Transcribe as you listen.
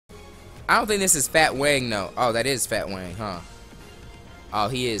I don't think this is Fat Wang, though. Oh, that is Fat Wang, huh? Oh,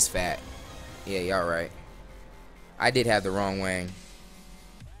 he is fat. Yeah, y'all right. I did have the wrong Wang.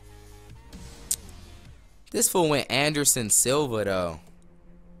 This fool went Anderson Silva, though.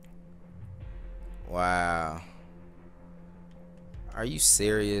 Wow. Are you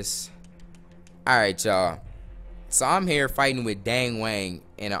serious? Alright, y'all. So I'm here fighting with Dang Wang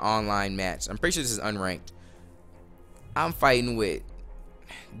in an online match. I'm pretty sure this is unranked. I'm fighting with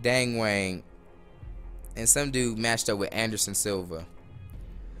Dang Wang and some dude matched up with Anderson Silva.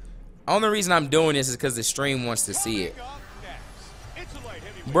 Only reason I'm doing this is because the stream wants to see it.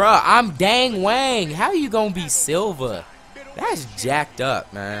 Bruh, I'm Dang Wang. How you gonna be Silva? That's jacked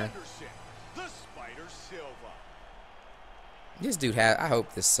up, man. This dude has. I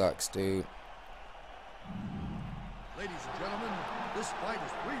hope this sucks, dude.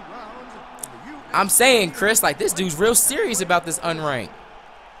 I'm saying, Chris, like, this dude's real serious about this unranked.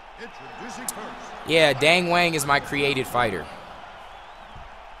 Yeah, Dang Wang is my created fighter.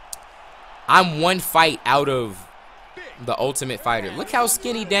 I'm one fight out of the Ultimate Fighter. Look how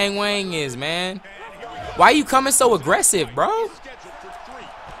skinny Dang Wang is, man. Why are you coming so aggressive, bro?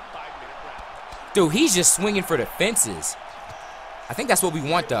 Dude, he's just swinging for the fences. I think that's what we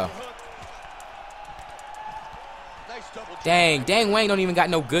want, though. Dang Wang don't even got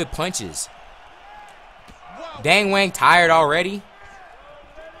no good punches. Dang Wang tired already.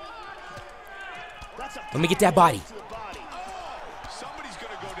 Let me get that body.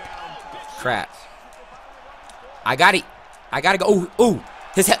 Crap. I got it. I gotta go. Ooh.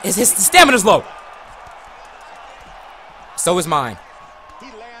 His stamina's low. So is mine.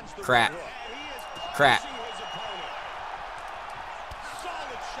 Crap. Crap.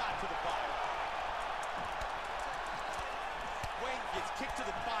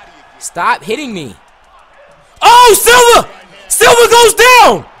 Stop hitting me. Oh, Silva! Silva goes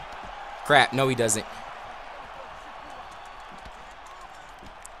down! Crap, no he doesn't.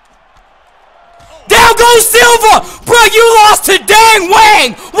 Down goes Silva! Bro, you lost to Dang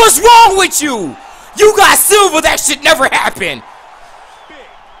Wang! What's wrong with you? You got Silva, that should never happen.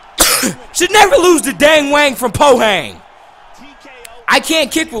 Should never lose to Dang Wang from Pohang. I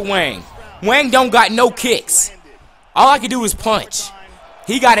can't kick with Wang. Wang don't got no kicks. All I can do is punch.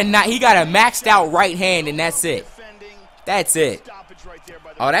 He got a maxed out right hand, and that's it. That's it.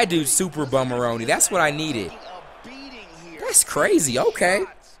 Oh, that dude's super bummeroni. That's what I needed. That's crazy. Okay.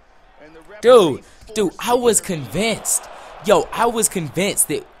 Dude, I was convinced. Yo, I was convinced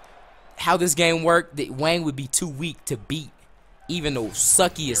that how this game worked, that Wang would be too weak to beat even the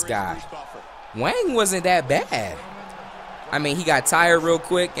suckiest guy. Wang wasn't that bad. I mean, he got tired real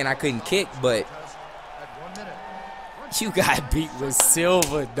quick, and I couldn't kick, but you got beat with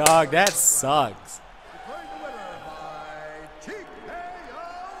Silva, dog. That sucks.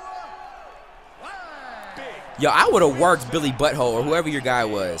 Yo, I would have worked Billy Butthole or whoever your guy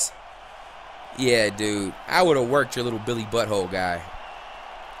was. Yeah, dude. I would have worked your little Billy Butthole guy.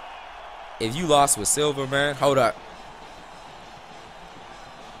 If you lost with Silva, man. Hold up.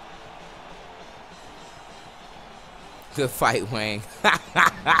 Good fight, Wang.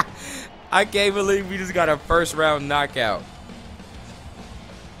 I can't believe we just got a first round knockout.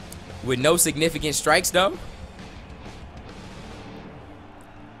 With no significant strikes, though?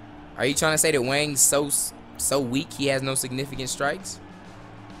 Are you trying to say that Wang's so weak he has no significant strikes?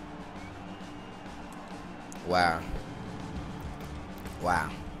 Wow. Wow.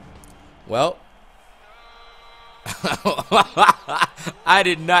 Well. I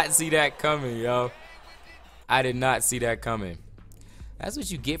did not see that coming, yo. I did not see that coming. That's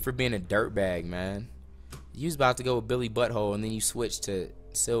what you get for being a dirtbag, man. You was about to go with Billy Butthole, and then you switched to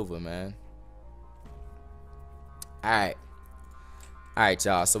Silva, man. Alright. Alright,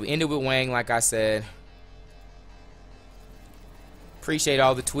 y'all. So we ended with Wang, like I said. Appreciate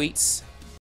all the tweets.